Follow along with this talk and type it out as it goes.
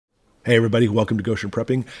Hey everybody, welcome to Goshen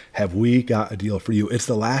Prepping. Have we got a deal for you? It's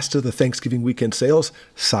the last of the Thanksgiving weekend sales,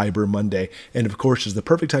 Cyber Monday. And of course, it's the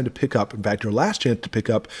perfect time to pick up, in fact, your last chance to pick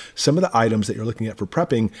up some of the items that you're looking at for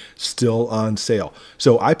prepping still on sale.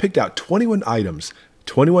 So I picked out 21 items,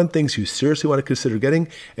 21 things you seriously want to consider getting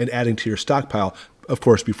and adding to your stockpile, of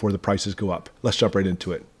course, before the prices go up. Let's jump right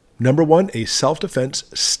into it. Number one, a self-defense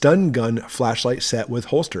stun gun flashlight set with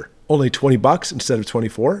holster. Only 20 bucks instead of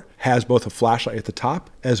 24, has both a flashlight at the top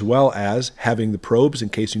as well as having the probes in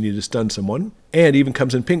case you need to stun someone, and even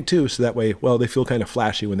comes in pink too, so that way, well, they feel kind of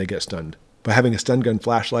flashy when they get stunned. But having a stun gun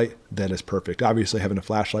flashlight, that is perfect. Obviously having a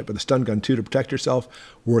flashlight, but the stun gun too to protect yourself,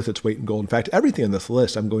 worth its weight in gold. In fact, everything on this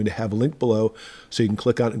list I'm going to have a link below so you can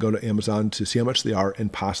click on it and go to Amazon to see how much they are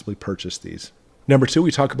and possibly purchase these. Number two,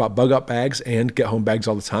 we talk about bug out bags and get home bags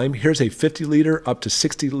all the time. Here's a 50 liter up to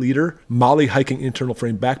 60 liter Molly hiking internal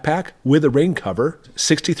frame backpack with a rain cover,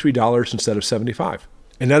 $63 instead of $75.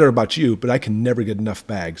 And I don't know about you, but I can never get enough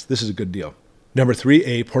bags. This is a good deal. Number three,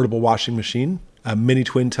 a portable washing machine, a mini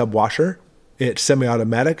twin tub washer. It's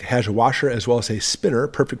semi-automatic, has a washer as well as a spinner,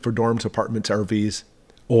 perfect for dorms, apartments, RVs,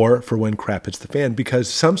 or for when crap hits the fan, because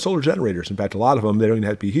some solar generators, in fact, a lot of them, they don't even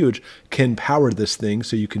have to be huge, can power this thing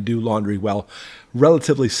so you can do laundry well,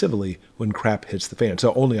 relatively civilly when crap hits the fan.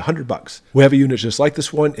 So only 100 bucks. We have a unit just like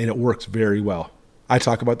this one, and it works very well. I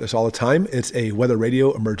talk about this all the time. It's a weather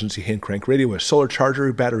radio, emergency hand crank radio with solar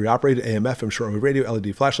charger, battery operated, AM, FM, shortwave radio,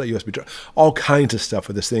 LED flashlight, USB charger, all kinds of stuff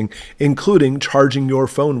with this thing, including charging your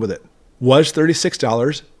phone with it. Was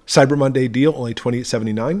 $36. Cyber Monday deal, only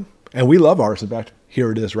 $28.79. And we love ours. In fact,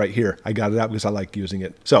 here it is right here. I got it out because I like using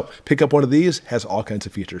it. So pick up one of these, has all kinds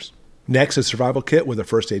of features. Next, a survival kit with a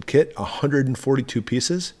first aid kit, 142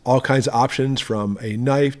 pieces. All kinds of options from a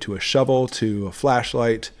knife to a shovel to a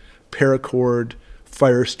flashlight, paracord,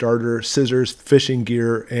 fire starter, scissors, fishing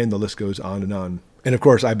gear, and the list goes on and on. And of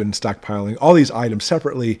course, I've been stockpiling all these items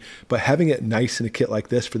separately, but having it nice in a kit like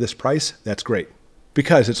this for this price, that's great.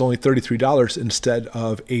 Because it's only $33 instead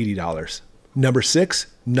of $80. Number six,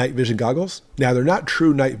 night vision goggles. Now, they're not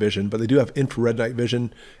true night vision, but they do have infrared night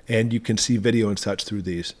vision, and you can see video and such through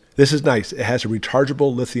these. This is nice. It has a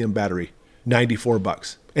rechargeable lithium battery, 94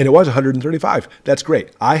 bucks. And it was 135. That's great.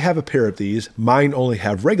 I have a pair of these. Mine only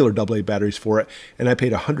have regular AA batteries for it, and I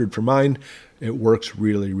paid 100 for mine. It works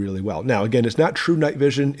really, really well. Now, again, it's not true night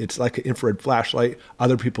vision. It's like an infrared flashlight.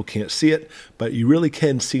 Other people can't see it, but you really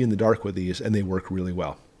can see in the dark with these, and they work really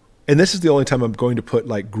well. And this is the only time I'm going to put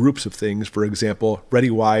like groups of things, for example,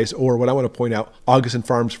 ReadyWise, or what I want to point out, Augason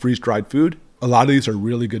Farms freeze-dried food. A lot of these are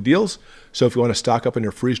really good deals. So if you want to stock up on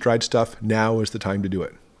your freeze-dried stuff, now is the time to do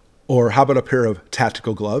it. Or how about a pair of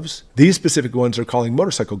tactical gloves? These specific ones are calling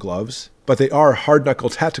motorcycle gloves, but they are hard knuckle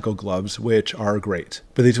tactical gloves, which are great.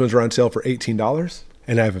 But these ones are on sale for $18,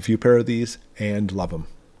 and I have a few pair of these and love them.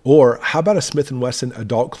 Or how about a Smith & Wesson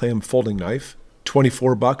adult clam folding knife?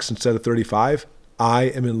 24 bucks instead of 35. I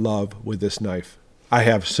am in love with this knife. I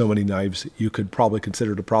have so many knives, you could probably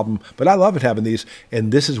consider it a problem, but I love it having these,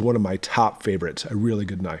 and this is one of my top favorites, a really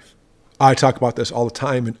good knife. I talk about this all the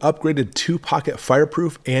time, an upgraded 2-pocket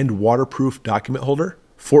fireproof and waterproof document holder,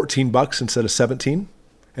 14 bucks instead of 17.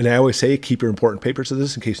 And I always say, keep your important papers with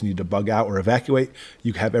this in case you need to bug out or evacuate.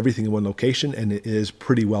 You have everything in one location, and it is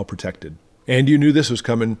pretty well protected. And you knew this was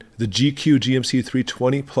coming, the GQ GMC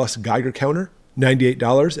 320 plus Geiger Counter,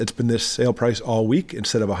 $98. It's been this sale price all week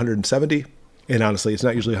instead of $170. And honestly, it's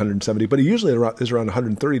not usually $170, but it usually is around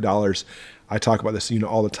 $130. I talk about this unit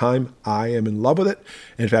all the time. I am in love with it.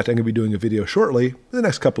 In fact, I'm going to be doing a video shortly, in the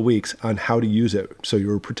next couple of weeks, on how to use it so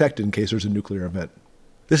you're protected in case there's a nuclear event.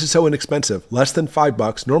 This is so inexpensive, less than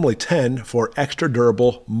 $5, normally $10 for extra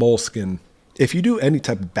durable moleskin. If you do any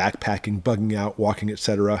type of backpacking, bugging out, walking,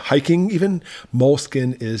 etc., hiking even,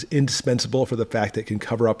 moleskin is indispensable for the fact that it can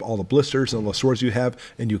cover up all the blisters and all the sores you have,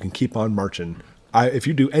 and you can keep on marching. If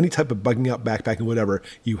you do any type of bugging out, backpacking, whatever,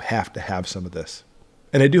 you have to have some of this.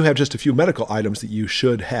 And I do have just a few medical items that you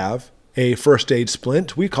should have. A first aid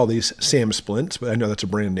splint. We call these Sam Splints, but I know that's a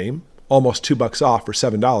brand name. Almost $2 off for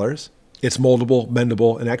 $7. It's moldable,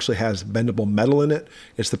 bendable, and actually has bendable metal in it.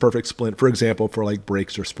 It's the perfect splint, for example, for like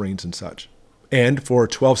breaks or sprains and such. And for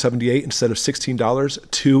 $12.78 instead of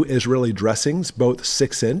 $16, 2 Israeli dressings, both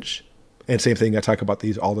 6-inch. And same thing, I talk about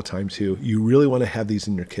these all the time too. You really want to have these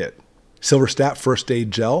in your kit. Silver Stat First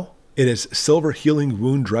Aid Gel. It is silver healing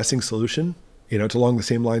wound dressing solution. You know, it's along the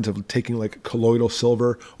same lines of taking like colloidal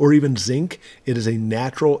silver or even zinc. It is a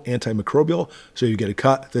natural antimicrobial. So you get a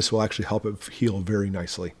cut, this will actually help it heal very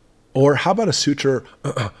nicely. Or how about a Suture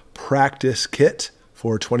Practice Kit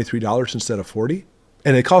for $23 instead of $40?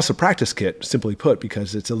 And they call us a practice kit, simply put,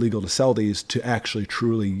 because it's illegal to sell these to actually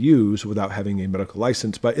truly use without having a medical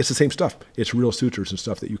license. But it's the same stuff. It's real sutures and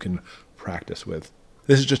stuff that you can practice with.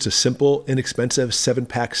 This is just a simple, inexpensive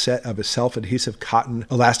 7-pack set of self-adhesive cotton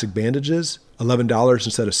elastic bandages, $11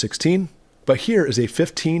 instead of $16. But here is a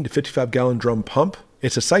 15 to 55 gallon drum pump.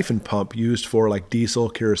 It's a siphon pump used for like diesel,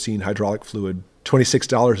 kerosene, hydraulic fluid,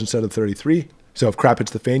 $26 instead of $33. So if crap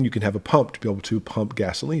hits the fan, you can have a pump to be able to pump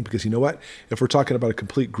gasoline, because you know what? If we're talking about a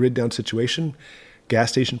complete grid down situation, gas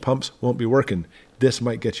station pumps won't be working. This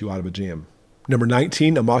might get you out of a jam. Number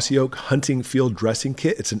 19, a Mossy Oak Hunting Field Dressing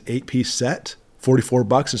Kit. It's an 8-piece set,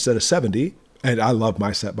 $44 instead of $70. And I love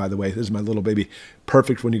my set, by the way. This is my little baby.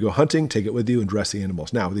 Perfect when you go hunting, take it with you and dress the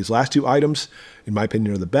animals. Now, these last two items, in my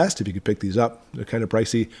opinion, are the best. If you could pick these up, they're kind of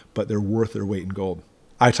pricey, but they're worth their weight in gold.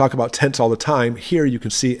 I talk about tents all the time. Here you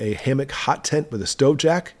can see a hammock hot tent with a stove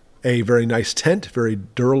jack. A very nice tent, very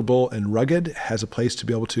durable and rugged, has a place to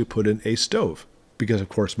be able to put in a stove. Because of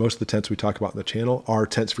course, most of the tents we talk about on the channel are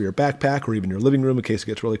tents for your backpack or even your living room in case it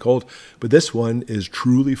gets really cold. But this one is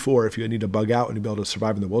truly for if you need to bug out and be able to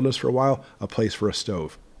survive in the wilderness for a while, a place for a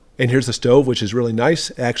stove. And here's the stove, which is really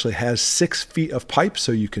nice. It actually has 6 feet of pipe,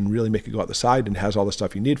 so you can really make it go out the side and has all the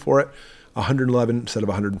stuff you need for it. $111 instead of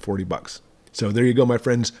 $140. So there you go, my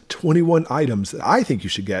friends, 21 items that I think you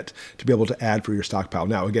should get to be able to add for your stockpile.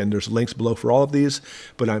 Now, again, there's links below for all of these,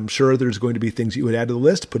 but I'm sure there's going to be things you would add to the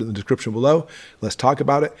list. Put it in the description below. Let's talk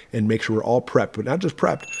about it and make sure we're all prepped, but not just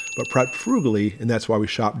prepped, but prepped frugally. And that's why we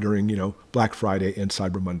shop during, Black Friday and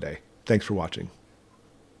Cyber Monday. Thanks for watching.